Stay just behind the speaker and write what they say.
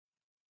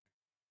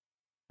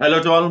Hello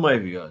to all my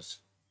viewers.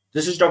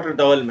 This is Dr.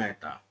 Dhaval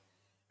Maheta,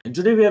 and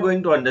today we are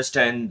going to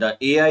understand the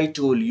AI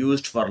tool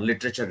used for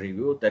literature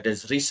review, that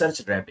is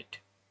Research Rabbit.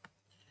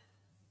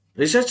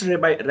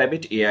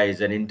 Rabbit AI is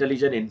an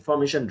intelligent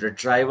information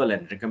retrieval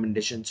and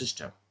recommendation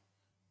system.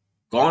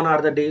 Gone are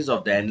the days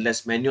of the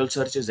endless manual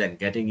searches and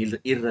getting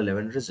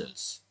irrelevant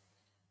results.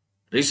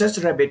 Research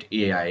Rabbit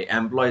AI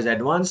employs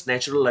advanced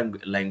natural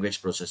language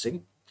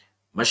processing,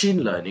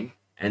 machine learning,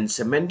 and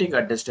semantic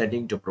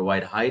understanding to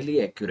provide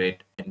highly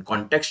accurate and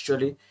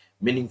contextually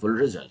meaningful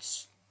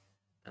results.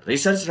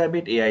 Research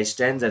Rabbit AI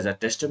stands as a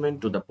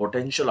testament to the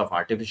potential of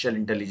artificial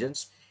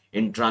intelligence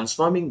in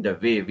transforming the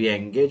way we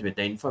engage with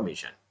the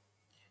information.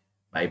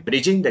 By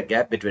bridging the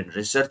gap between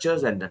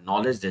researchers and the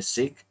knowledge they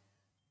seek,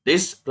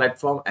 this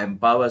platform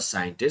empowers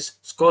scientists,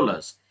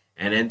 scholars,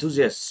 and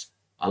enthusiasts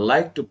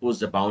alike to push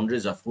the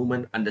boundaries of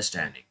human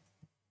understanding.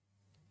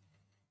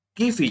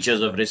 Key features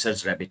of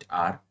Research Rabbit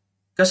are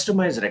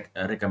customized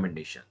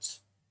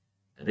recommendations.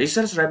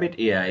 Research Rabbit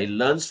AI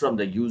learns from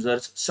the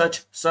user's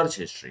search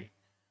history,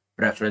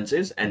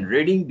 preferences, and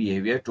reading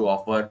behavior to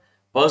offer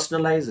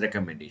personalized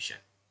recommendation.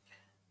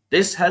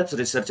 This helps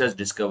researchers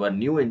discover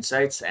new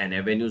insights and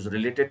avenues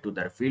related to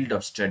their field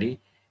of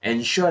study,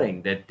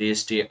 ensuring that they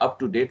stay up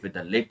to date with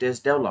the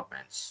latest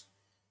developments.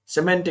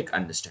 Semantic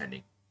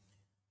understanding.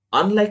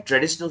 Unlike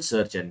traditional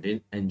search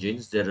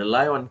engines, they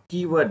rely on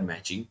keyword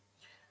matching.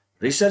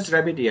 Research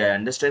Rabbit AI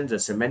understands the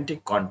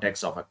semantic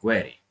context of a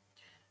query.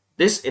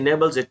 This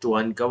enables it to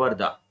uncover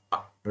the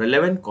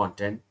relevant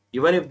content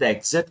even if the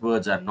exact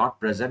words are not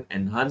present,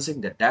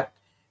 enhancing the depth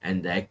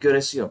and the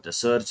accuracy of the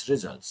search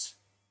results.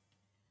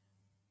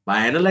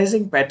 By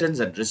analyzing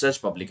patterns and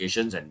research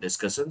publications and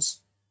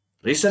discussions,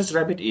 Research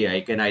Rabbit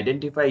AI can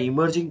identify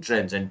emerging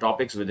trends and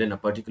topics within a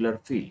particular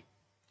field.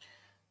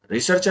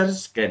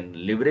 Researchers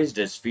can leverage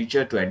this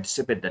feature to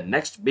anticipate the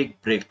next big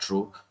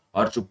breakthrough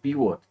or to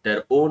pivot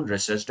their own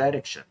research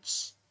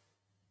directions.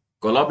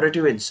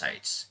 Collaborative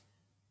insights.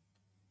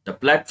 The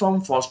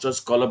platform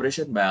fosters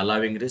collaboration by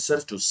allowing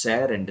research to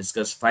share and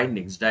discuss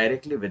findings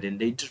directly within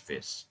the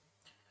interface.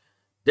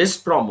 This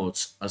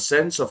promotes a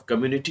sense of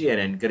community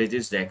and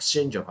encourages the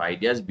exchange of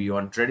ideas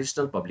beyond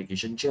traditional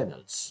publication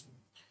channels.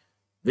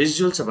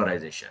 Visual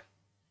summarization.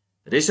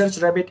 Research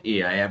Rabbit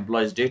AI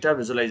employs data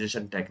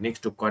visualization techniques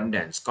to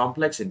condense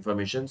complex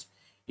information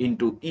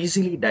into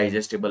easily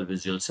digestible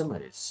visual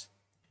summaries.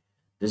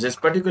 This is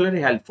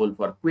particularly helpful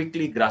for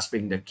quickly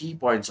grasping the key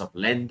points of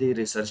lengthy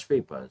research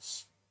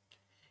papers.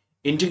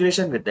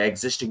 Integration with the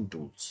existing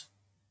tools.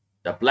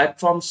 The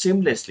platform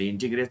seamlessly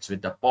integrates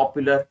with the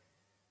popular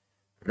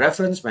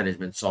reference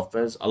management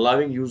softwares,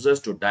 allowing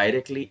users to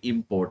directly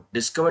import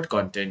discovered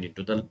content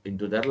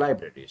into their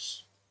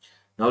libraries.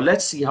 Now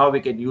let's see how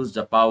we can use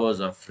the powers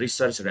of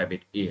Research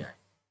Rabbit AI.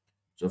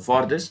 So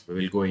for this, we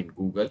will go in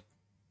Google.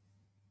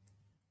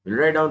 We'll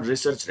write down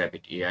Research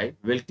Rabbit AI.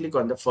 We'll click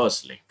on the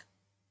first link.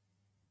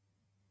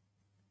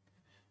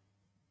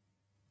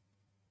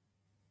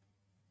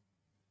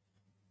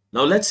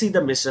 Now let's see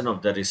the mission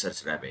of the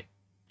Research Rabbit.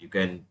 You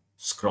can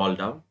scroll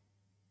down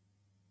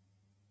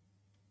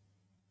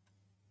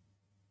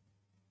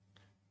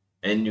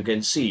and you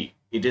can see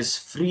it is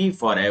free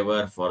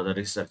forever for the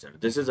researcher.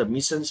 This is a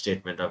mission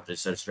statement of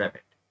Research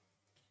Rabbit.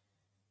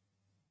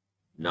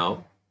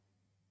 Now,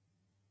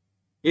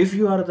 if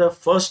you are the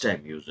first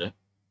time user,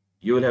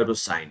 you will have to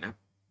sign up.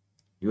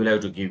 You will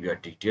have to give your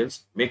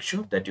details. Make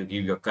sure that you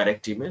give your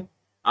correct email.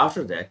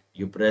 After that,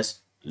 you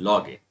press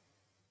login.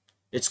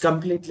 It's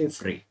completely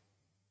free.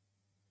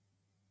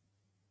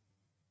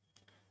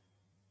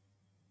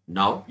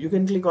 Now you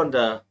can click on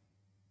the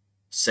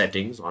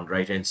settings on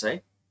right hand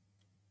side.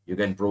 You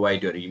can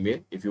provide your email.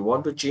 If you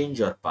want to change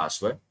your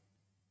password,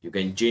 you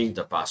can change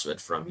the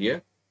password from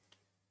here.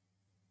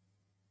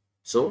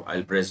 So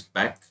I'll press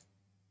back.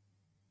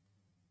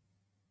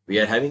 We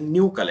are having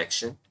new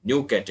collection,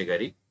 new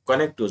category,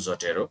 connect to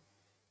Zotero.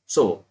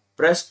 So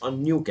press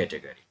on new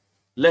category.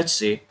 Let's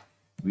say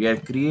we are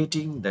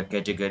creating the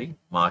category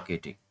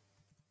marketing.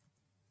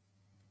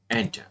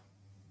 Enter.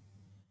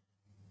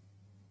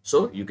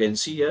 So you can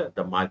see here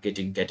the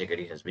marketing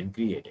category has been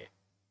created.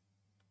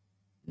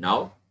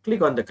 Now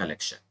click on the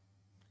collection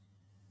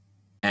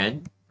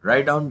and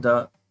write down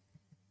the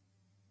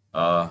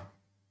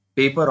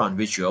paper on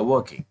which you are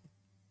working.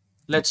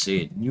 Let's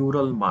say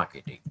neural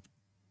marketing.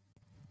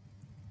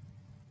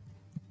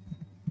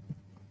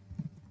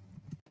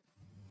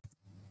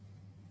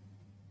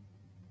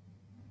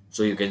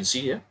 So you can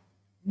see here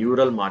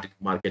neural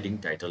marketing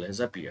title has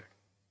appeared.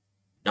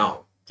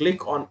 Now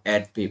click on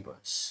add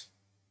papers.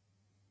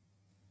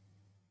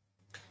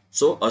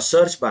 So a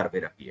search bar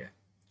will appear.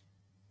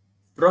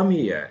 From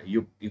here,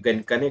 you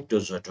can connect to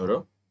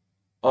Zotero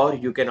or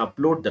you can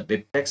upload the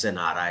BibTeX and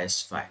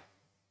RIS file.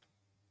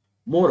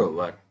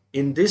 Moreover,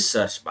 in this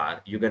search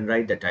bar, you can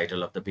write the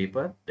title of the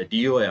paper, the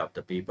DOI of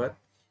the paper,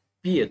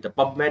 the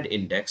PubMed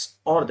index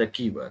or the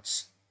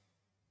keywords.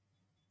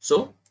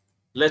 So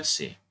let's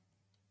say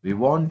we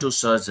want to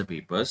search the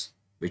papers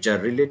which are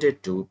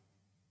related to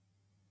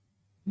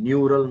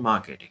neural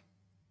marketing.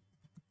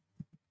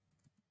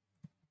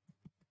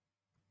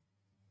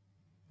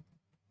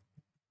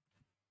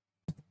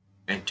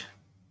 Enter.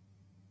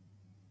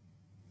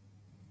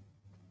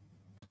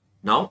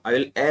 Now I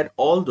will add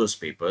all those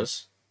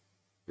papers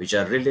which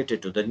are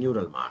related to the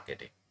neural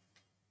marketing.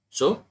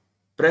 So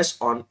press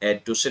on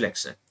add to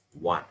selection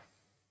 1.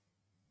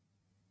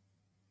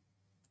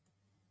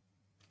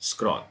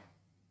 Scroll.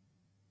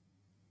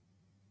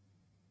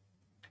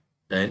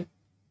 Then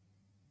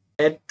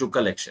add to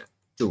collection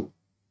 2.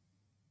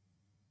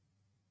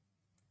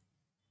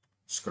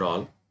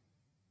 Scroll.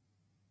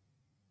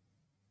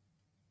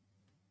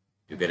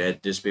 You can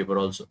add this paper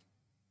also.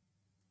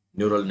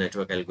 Neural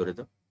network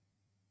algorithm.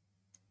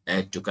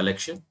 Add to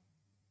collection.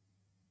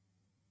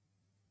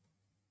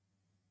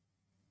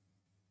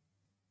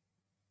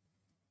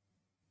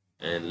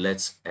 And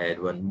let's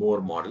add one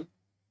more model.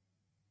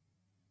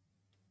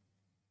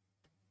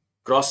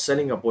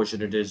 Cross-selling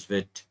opportunities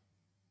with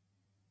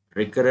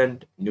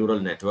recurrent neural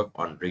network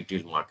on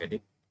retail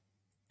marketing.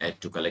 Add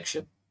to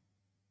collection.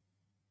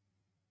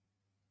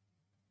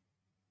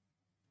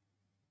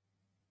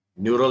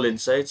 Neural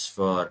insights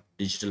for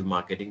digital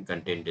marketing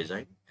content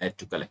design. Add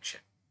to collection.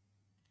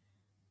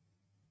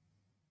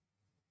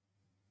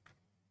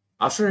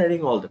 After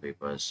adding all the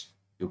papers,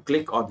 you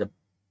click on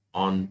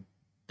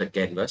the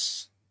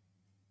canvas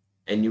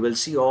and you will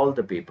see all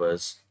the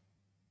papers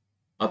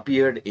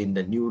appeared in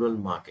the neural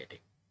marketing.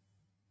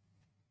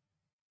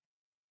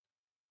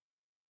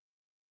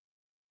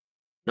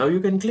 Now you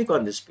can click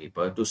on this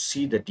paper to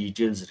see the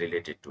details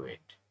related to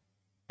it.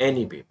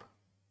 Any paper.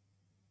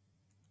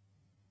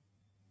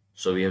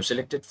 So we have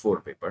selected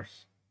 4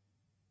 papers.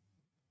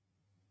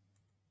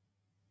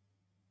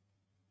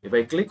 If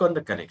I click on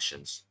the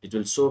connections, it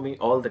will show me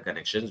all the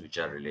connections which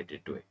are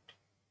related to it.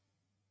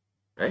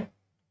 Right?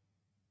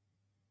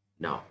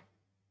 Now,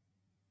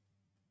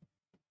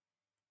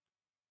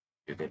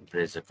 you can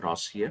press the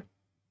cross here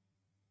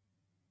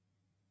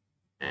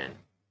and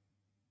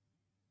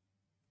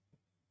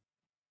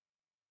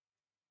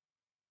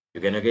you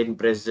can again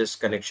press this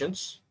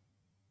connections.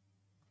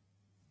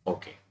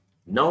 Okay.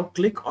 Now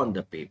click on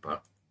the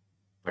paper,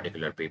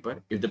 particular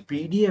paper. If the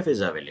PDF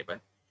is available,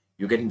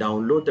 you can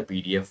download the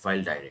PDF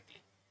file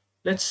directly.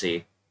 Let's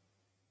say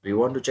we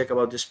want to check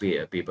about this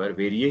paper,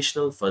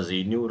 variational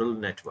fuzzy neural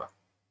network.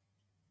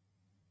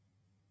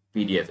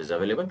 PDF is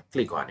available,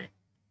 click on it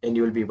and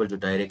you will be able to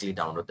directly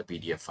download the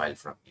PDF file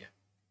from here.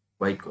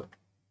 Quite good.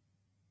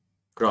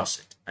 Cross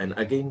it and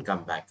again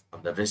come back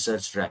on the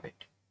Research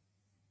Rabbit.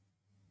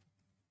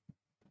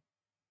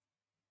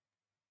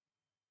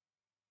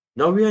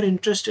 Now we are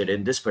interested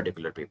in this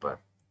particular paper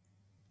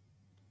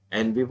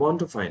and we want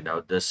to find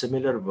out the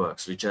similar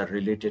works which are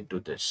related to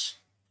this.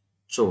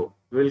 So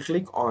we will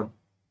click on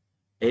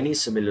any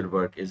similar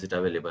work, is it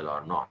available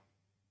or not.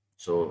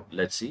 So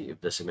let's see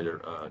if the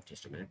similar,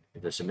 just a minute,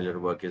 if the similar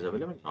work is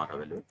available, not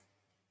available.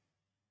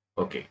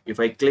 Okay, if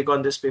I click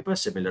on this paper,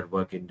 similar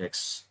work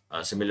index,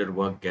 similar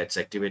work gets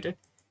activated,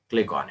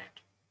 click on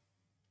it.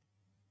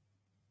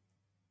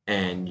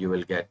 And you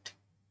will get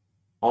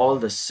all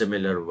the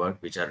similar work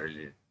which are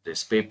related to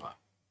this paper.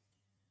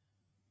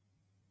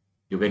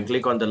 You can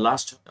click on the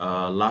last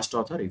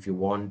author. If you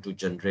want to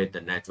generate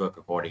the network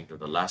according to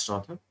the last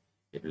author,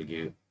 it will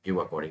give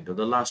according to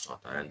the last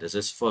author, and this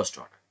is first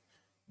order.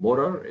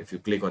 Moreover, if you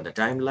click on the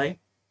timeline,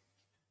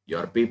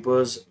 your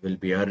papers will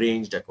be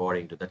arranged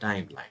according to the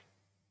timeline.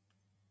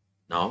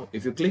 Now,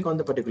 if you click on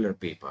the particular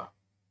paper,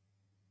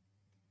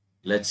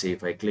 let's say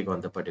if I click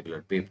on the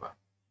particular paper,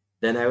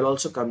 then I will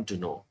also come to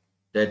know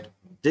that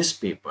this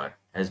paper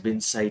has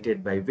been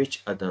cited by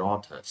which other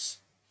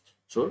authors.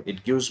 So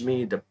it gives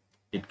me the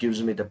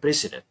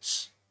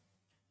precedence.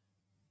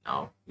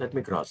 Now let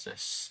me cross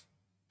this.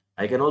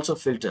 I can also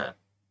filter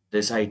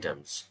these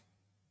items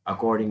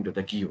according to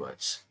the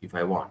keywords if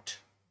I want.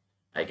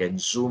 I can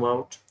zoom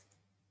out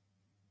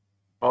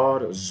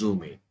or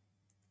zoom in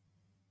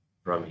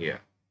from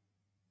here.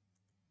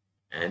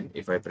 And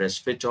if I press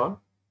fit all,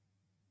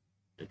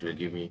 it will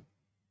give me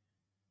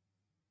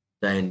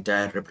the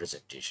entire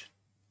representation.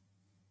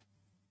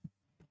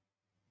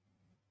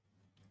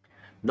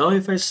 Now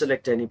if I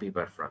select any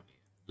paper from here,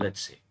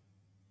 let's say,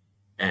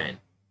 and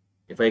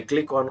if I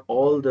click on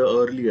all the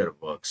earlier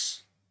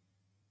works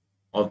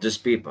of this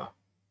paper,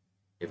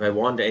 if I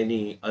want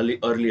any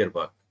earlier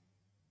work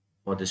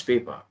for this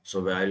paper,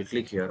 so I will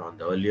click here on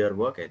the earlier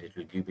work and it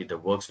will give me the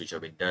works which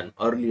have been done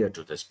earlier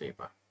to this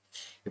paper.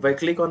 If I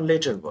click on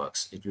later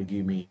works, it will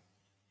give me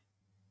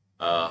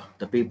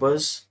the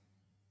papers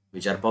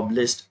which are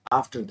published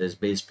after this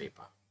base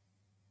paper.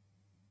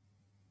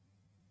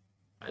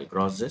 I'll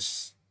cross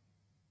this.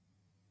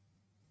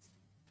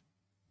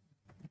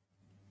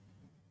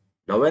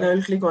 Now when I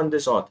will click on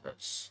this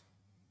authors,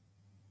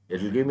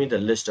 it will give me the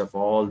list of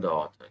all the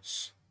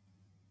authors.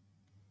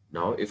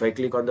 Now if I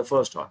click on the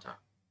first author,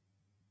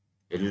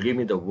 it will give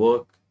me the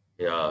work,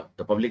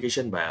 the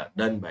publication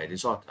done by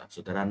this author.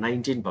 So there are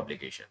 19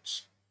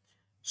 publications.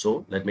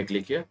 So let me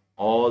click here.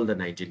 All the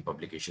 19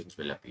 publications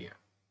will appear.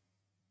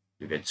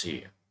 You can see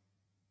here.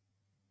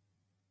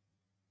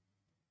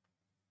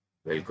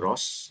 We'll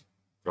cross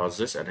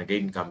this and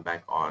again come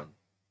back on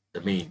the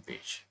main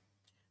page.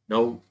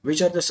 Now,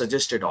 which are the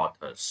suggested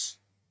authors?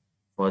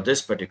 for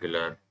this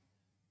particular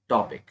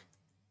topic.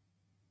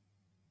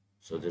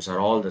 So these are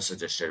all the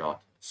suggested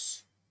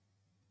authors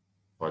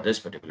for this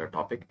particular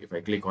topic. If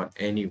I click on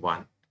any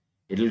one,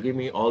 it will give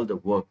me all the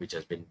work which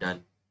has been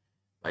done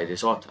by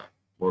this author.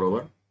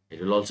 Moreover,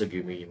 it will also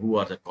give me who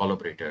are the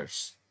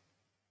collaborators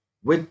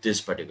with this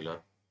particular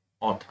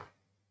author.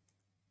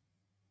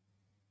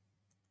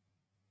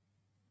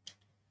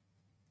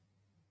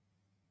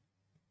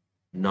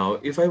 Now,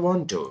 if I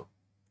want to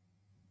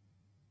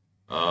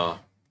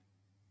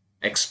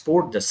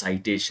export the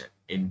citation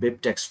in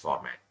BibTeX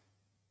format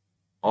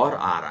or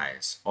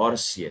RIS or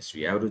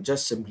CSV, I have to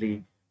just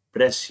simply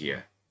press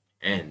here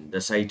and the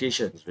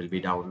citations will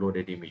be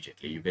downloaded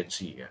immediately. You can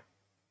see here.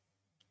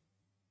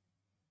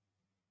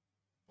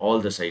 All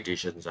the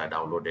citations are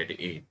downloaded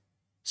in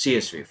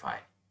CSV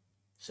file.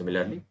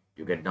 Similarly,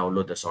 you can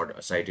download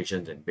the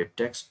citations in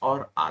BibTeX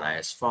or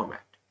RIS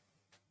format.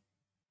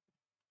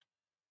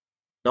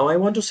 Now I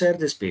want to share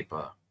this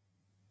paper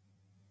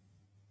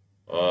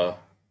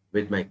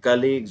with my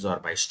colleagues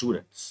or my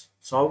students.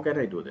 So how can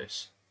I do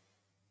this?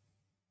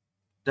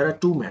 There are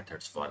two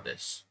methods for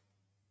this.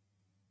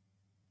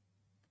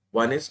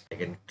 One is I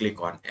can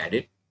click on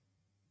edit.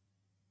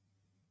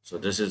 So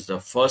this is the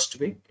first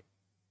way.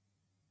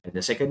 And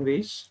the second way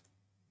is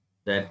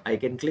that I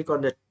can click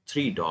on the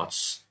three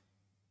dots.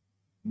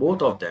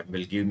 Both of them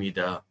will give me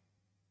the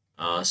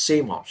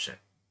same option.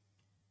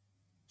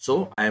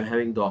 So I am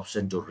having the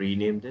option to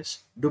rename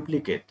this,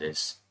 duplicate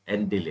this,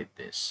 and delete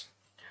this.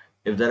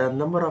 If there are a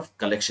number of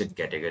collection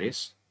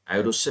categories, I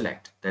have to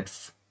select that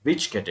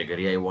which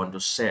category I want to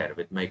share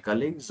with my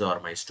colleagues or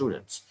my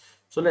students.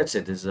 So let's say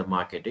this is a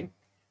marketing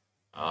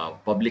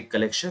public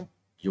collection.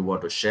 You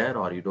want to share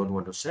or you don't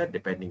want to share,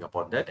 depending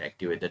upon that,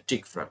 activate the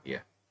tick from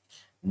here.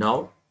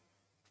 Now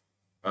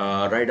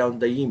write down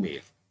the email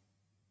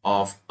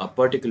of a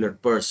particular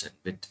person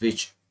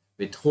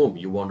with whom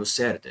you want to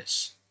share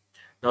this.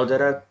 Now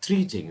there are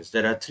three things,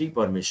 there are three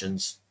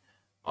permissions,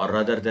 or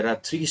rather there are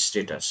three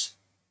status.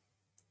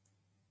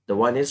 The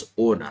one is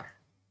owner.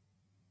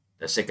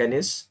 The second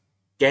is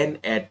can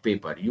add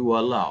paper. You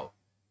allow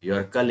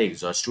your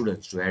colleagues or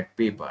students to add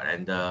paper.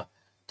 And the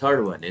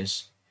third one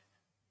is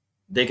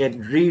they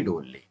can read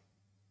only,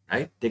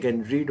 right? They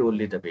can read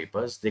only the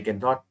papers. They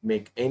cannot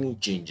make any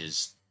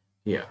changes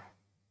here.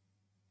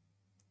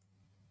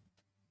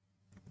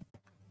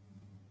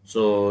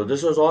 So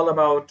this was all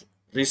about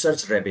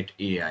Research Rabbit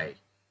AI,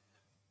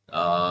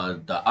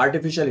 the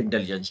artificial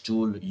intelligence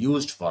tool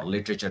used for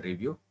literature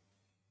review.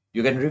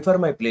 You can refer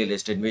my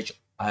playlist in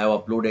which I have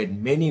uploaded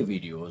many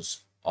videos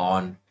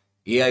on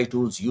AI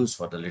tools used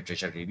for the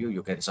literature review.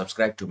 You can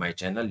subscribe to my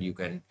channel. You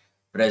can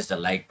press the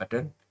like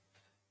button.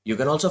 You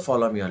can also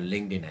follow me on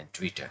LinkedIn and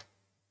Twitter.